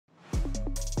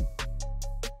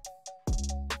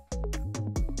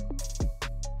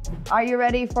Are you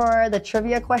ready for the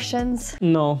trivia questions?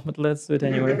 No, but let's do it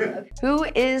anyway. Who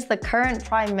is the current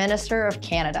Prime Minister of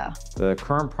Canada? The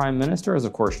current Prime Minister is,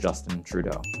 of course, Justin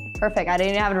Trudeau. Perfect. I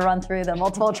didn't have to run through the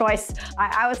multiple choice.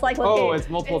 I was like, looking. Oh, it's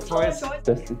multiple choice?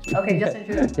 Okay, Justin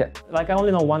Trudeau. Yeah. Like, I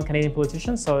only know one Canadian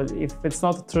politician, so if it's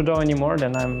not Trudeau anymore,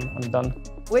 then I'm done.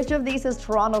 Which of these is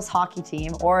Toronto's hockey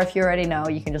team? Or if you already know,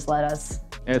 you can just let us.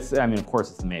 I mean, of course,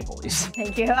 it's the Maple Leafs.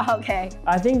 Thank you. Okay.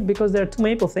 I think because there are two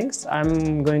maple things,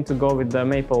 I'm going to go with the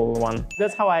maple one.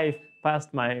 That's how I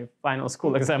passed my final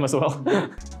school exam as well.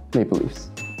 Maple Leafs.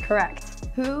 Correct.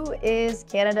 Who is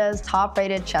Canada's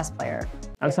top-rated chess player?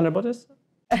 Alexander Bottas?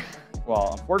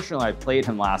 Well, unfortunately, I played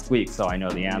him last week, so I know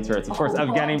the answer. It's, of course,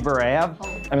 Evgeny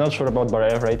Barayev. I'm not sure about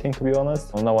Barayev rating, to be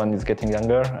honest. No one is getting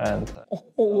younger, and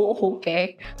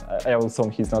Okay. I also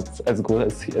he's not as good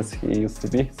as he used to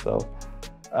be. So,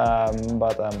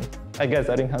 I guess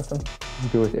Erin Hansen.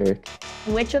 Go with Eric.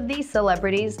 Which of these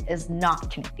celebrities is not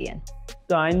Canadian?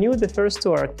 So I knew the first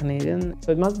two are Canadian,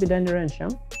 so it must be Danny Ranch, yeah?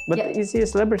 But Yeah. is he a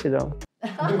celebrity though?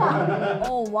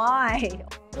 Oh, why?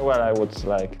 Well, I would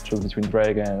choose between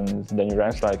Drake and Danny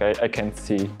Ranch. I can't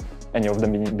see any of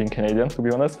them being Canadian, to be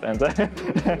honest, and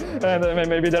and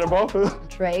maybe they're both.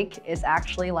 Drake is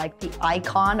actually like the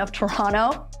icon of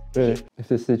Toronto. Really? If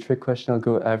this is a trick question, I'll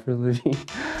go Avril Lavigne.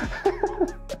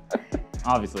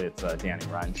 Obviously, it's Danny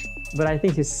Ranch. But I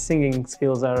think his singing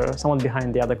skills are somewhat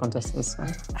behind the other contestants.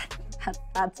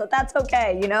 That's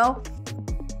okay, you know?